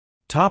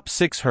Top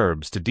 6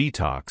 herbs to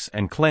detox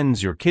and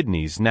cleanse your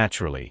kidneys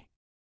naturally.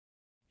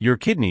 Your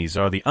kidneys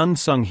are the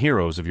unsung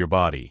heroes of your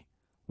body,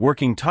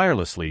 working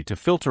tirelessly to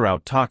filter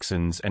out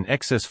toxins and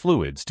excess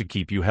fluids to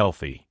keep you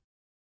healthy.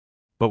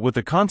 But with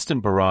the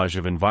constant barrage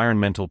of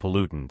environmental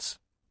pollutants,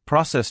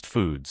 processed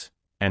foods,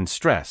 and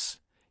stress,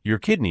 your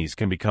kidneys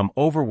can become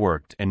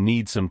overworked and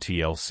need some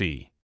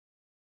TLC.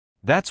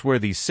 That's where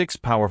these 6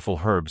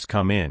 powerful herbs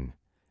come in.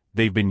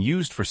 They've been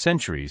used for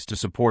centuries to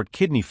support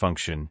kidney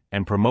function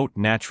and promote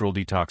natural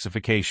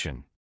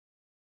detoxification.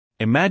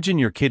 Imagine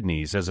your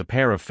kidneys as a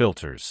pair of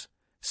filters,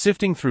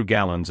 sifting through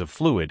gallons of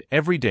fluid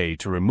every day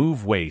to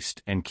remove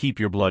waste and keep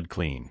your blood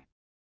clean.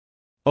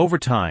 Over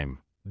time,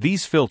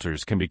 these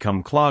filters can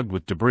become clogged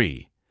with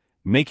debris,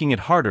 making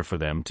it harder for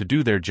them to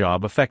do their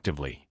job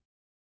effectively.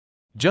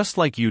 Just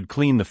like you'd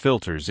clean the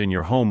filters in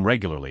your home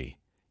regularly,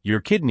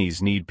 your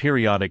kidneys need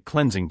periodic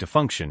cleansing to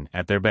function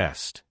at their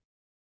best.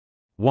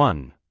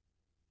 1.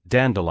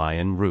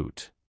 Dandelion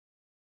Root.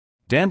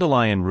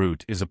 Dandelion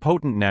root is a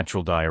potent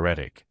natural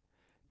diuretic,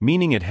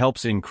 meaning it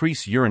helps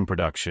increase urine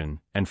production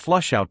and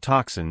flush out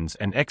toxins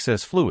and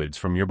excess fluids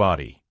from your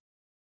body.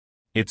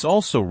 It's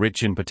also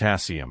rich in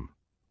potassium,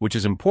 which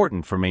is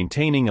important for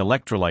maintaining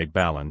electrolyte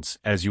balance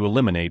as you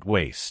eliminate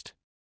waste.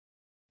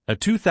 A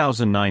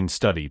 2009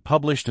 study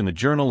published in the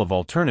Journal of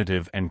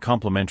Alternative and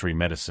Complementary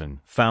Medicine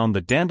found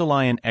that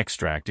dandelion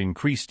extract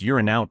increased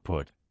urine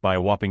output by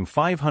a whopping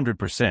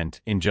 500%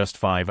 in just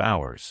 5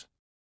 hours.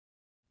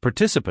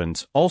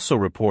 Participants also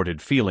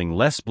reported feeling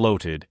less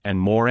bloated and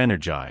more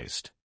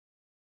energized.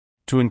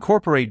 To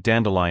incorporate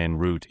dandelion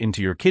root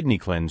into your kidney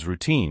cleanse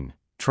routine,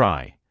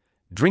 try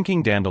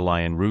drinking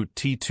dandelion root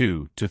tea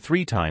 2 to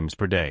 3 times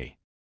per day.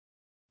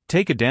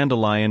 Take a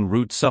dandelion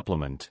root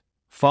supplement.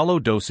 Follow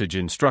dosage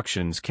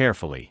instructions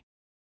carefully.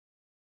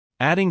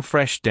 Adding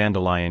fresh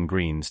dandelion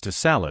greens to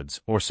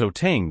salads or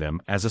sautéing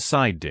them as a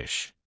side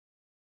dish.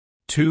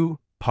 2.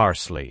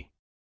 Parsely.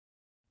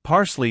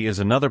 Parsely is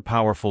another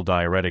powerful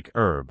diuretic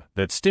herb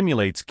that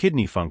stimulates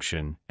kidney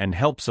function and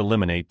helps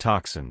eliminate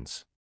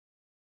toxins.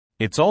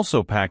 It's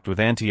also packed with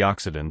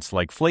antioxidants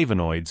like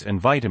flavonoids and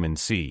vitamin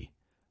C,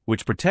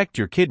 which protect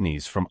your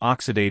kidneys from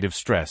oxidative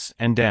stress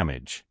and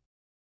damage.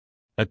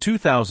 A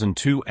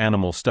 2002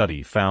 animal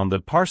study found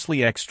that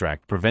parsley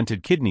extract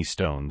prevented kidney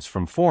stones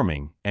from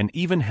forming and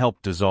even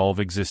helped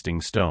dissolve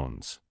existing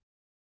stones.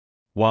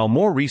 While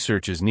more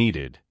research is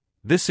needed,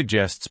 this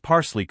suggests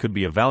parsley could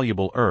be a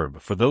valuable herb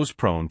for those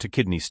prone to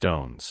kidney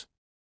stones.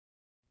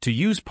 To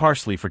use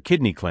parsley for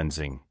kidney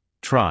cleansing,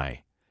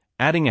 try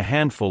adding a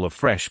handful of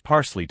fresh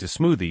parsley to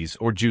smoothies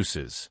or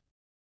juices.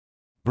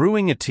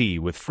 Brewing a tea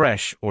with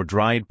fresh or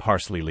dried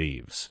parsley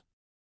leaves.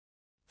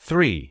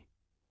 3.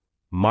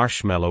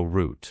 Marshmallow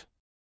Root.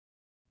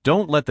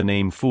 Don't let the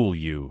name fool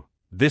you.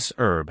 This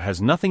herb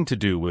has nothing to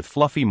do with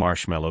fluffy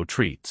marshmallow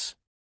treats.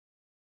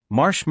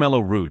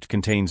 Marshmallow root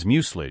contains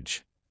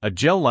mucilage, a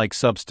gel-like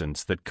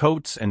substance that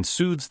coats and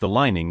soothes the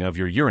lining of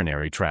your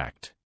urinary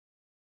tract.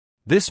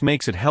 This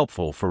makes it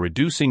helpful for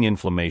reducing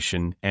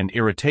inflammation and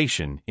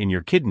irritation in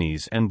your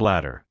kidneys and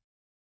bladder.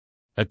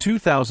 A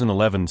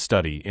 2011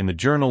 study in the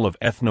Journal of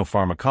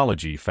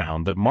Ethnopharmacology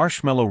found that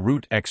marshmallow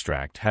root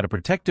extract had a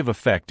protective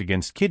effect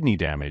against kidney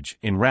damage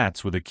in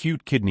rats with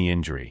acute kidney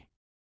injury.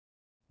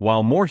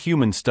 While more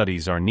human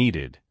studies are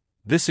needed,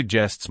 this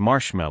suggests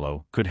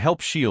marshmallow could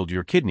help shield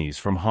your kidneys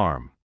from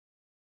harm.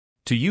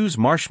 To use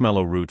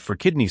marshmallow root for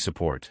kidney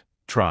support,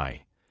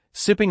 try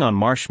sipping on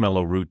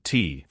marshmallow root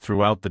tea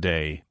throughout the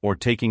day or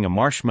taking a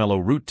marshmallow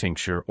root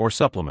tincture or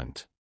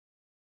supplement.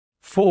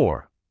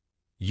 4.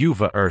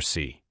 Uva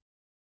Versi.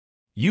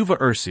 Uva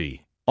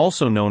Versi,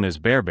 also known as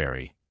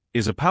bearberry,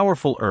 is a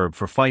powerful herb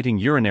for fighting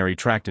urinary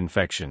tract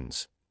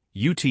infections,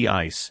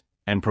 UTIs,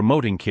 and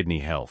promoting kidney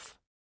health.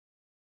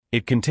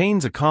 It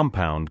contains a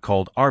compound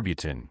called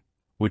arbutin,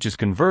 which is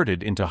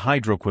converted into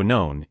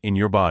hydroquinone in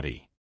your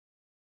body.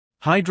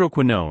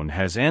 Hydroquinone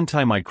has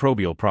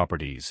antimicrobial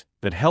properties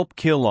that help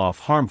kill off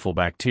harmful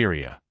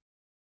bacteria.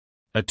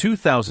 A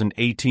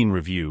 2018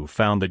 review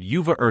found that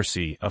Uva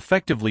Versi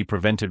effectively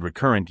prevented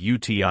recurrent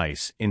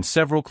UTIs in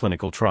several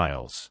clinical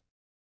trials.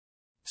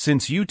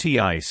 Since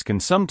UTIs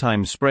can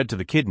sometimes spread to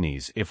the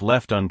kidneys if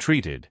left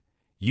untreated,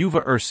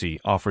 Uva Versi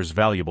offers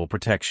valuable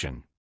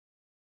protection.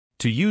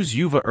 To use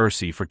Uva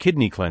Versi for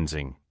kidney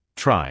cleansing,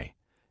 try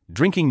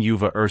drinking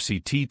Uva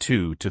Versi tea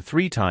 2 to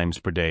 3 times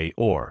per day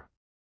or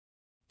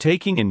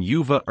taking an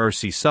Uva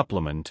Versi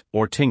supplement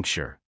or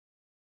tincture.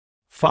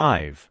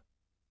 5.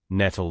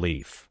 Nettle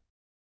Leaf.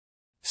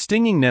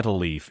 Stinging nettle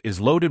leaf is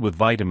loaded with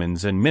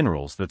vitamins and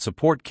minerals that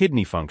support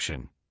kidney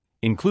function,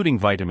 including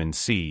vitamin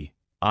C,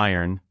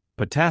 iron,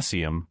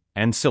 potassium,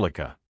 and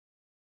silica.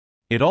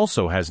 It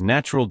also has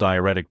natural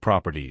diuretic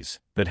properties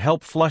that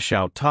help flush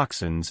out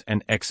toxins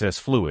and excess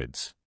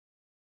fluids.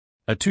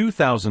 A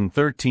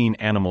 2013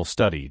 animal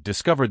study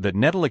discovered that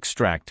nettle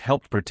extract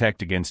helped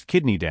protect against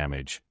kidney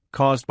damage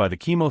caused by the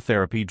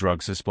chemotherapy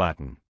drug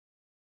cisplatin.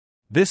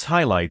 This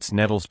highlights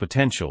nettle's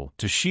potential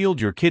to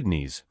shield your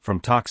kidneys from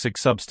toxic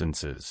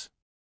substances.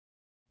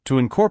 To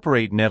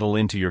incorporate nettle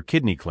into your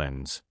kidney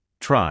cleanse,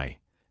 try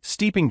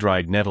steeping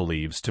dried nettle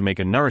leaves to make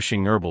a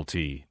nourishing herbal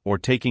tea, or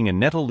taking a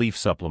nettle leaf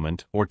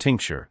supplement or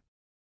tincture.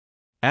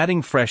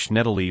 Adding fresh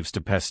nettle leaves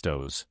to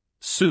pestos,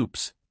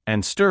 soups,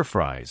 and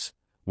stir-fries.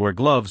 Wear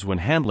gloves when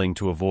handling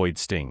to avoid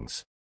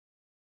stings.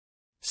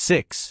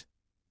 6.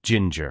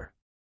 Ginger.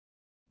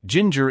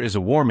 Ginger is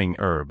a warming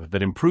herb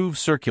that improves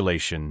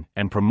circulation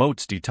and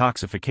promotes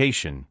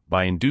detoxification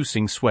by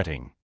inducing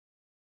sweating.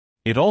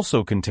 It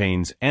also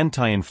contains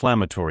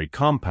anti-inflammatory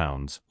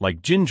compounds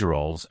like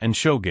gingerols and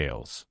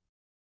showgales.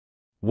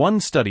 One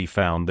study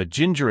found that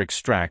ginger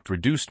extract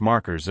reduced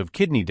markers of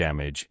kidney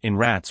damage in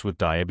rats with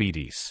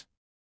diabetes.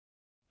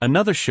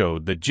 Another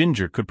showed that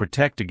ginger could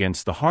protect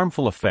against the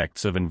harmful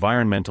effects of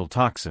environmental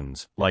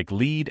toxins like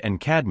lead and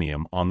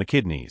cadmium on the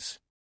kidneys.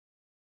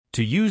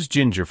 To use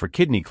ginger for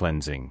kidney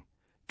cleansing,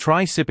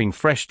 try sipping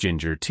fresh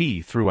ginger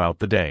tea throughout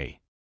the day.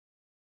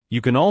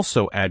 You can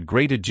also add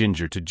grated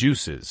ginger to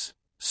juices,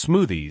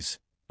 smoothies,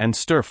 and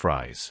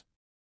stir-fries.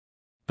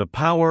 The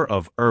power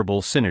of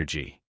herbal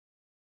synergy.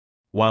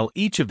 While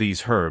each of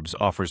these herbs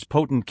offers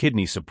potent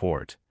kidney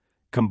support,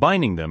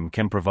 combining them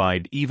can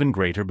provide even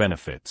greater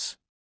benefits.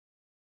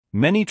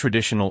 Many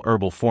traditional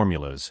herbal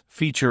formulas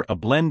feature a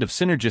blend of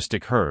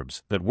synergistic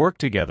herbs that work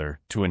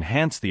together to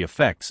enhance the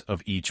effects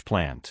of each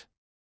plant.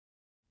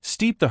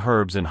 Steep the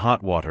herbs in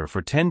hot water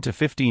for 10 to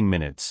 15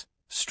 minutes,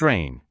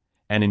 strain,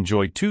 and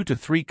enjoy 2 to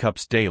 3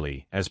 cups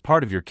daily as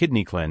part of your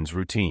kidney cleanse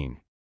routine.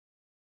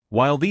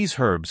 While these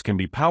herbs can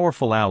be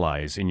powerful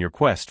allies in your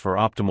quest for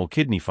optimal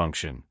kidney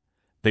function,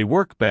 they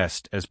work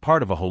best as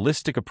part of a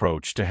holistic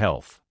approach to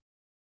health.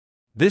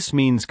 This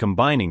means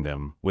combining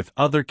them with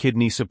other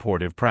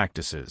kidney-supportive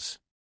practices.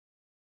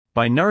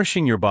 By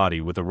nourishing your body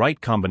with the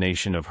right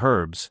combination of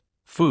herbs,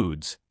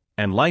 foods,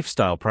 and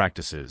lifestyle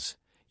practices,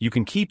 you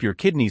can keep your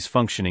kidneys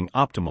functioning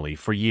optimally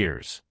for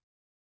years.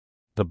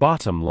 The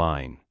bottom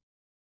line.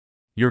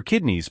 Your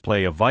kidneys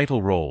play a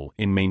vital role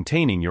in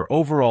maintaining your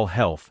overall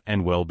health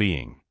and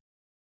well-being.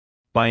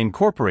 By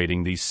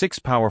incorporating these 6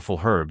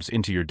 powerful herbs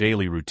into your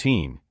daily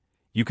routine,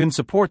 you can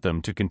support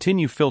them to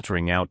continue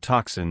filtering out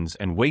toxins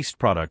and waste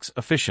products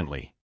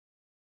efficiently.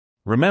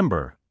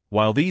 Remember,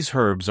 while these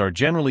herbs are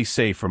generally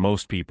safe for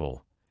most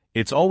people,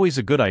 it's always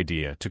a good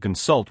idea to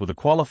consult with a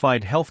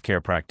qualified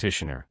healthcare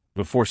practitioner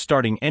before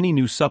starting any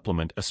new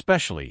supplement,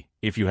 especially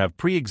if you have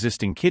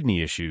pre-existing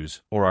kidney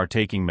issues or are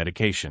taking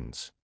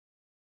medications.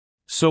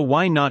 So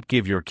why not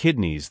give your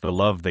kidneys the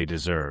love they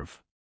deserve?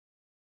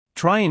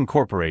 Try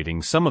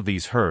incorporating some of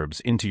these herbs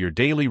into your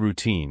daily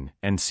routine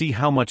and see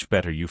how much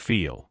better you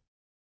feel.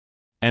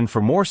 And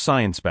for more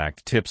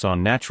science-backed tips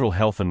on natural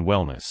health and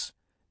wellness,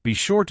 be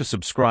sure to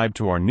subscribe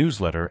to our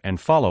newsletter and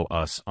follow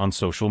us on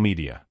social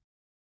media.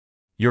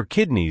 Your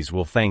kidneys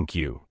will thank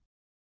you.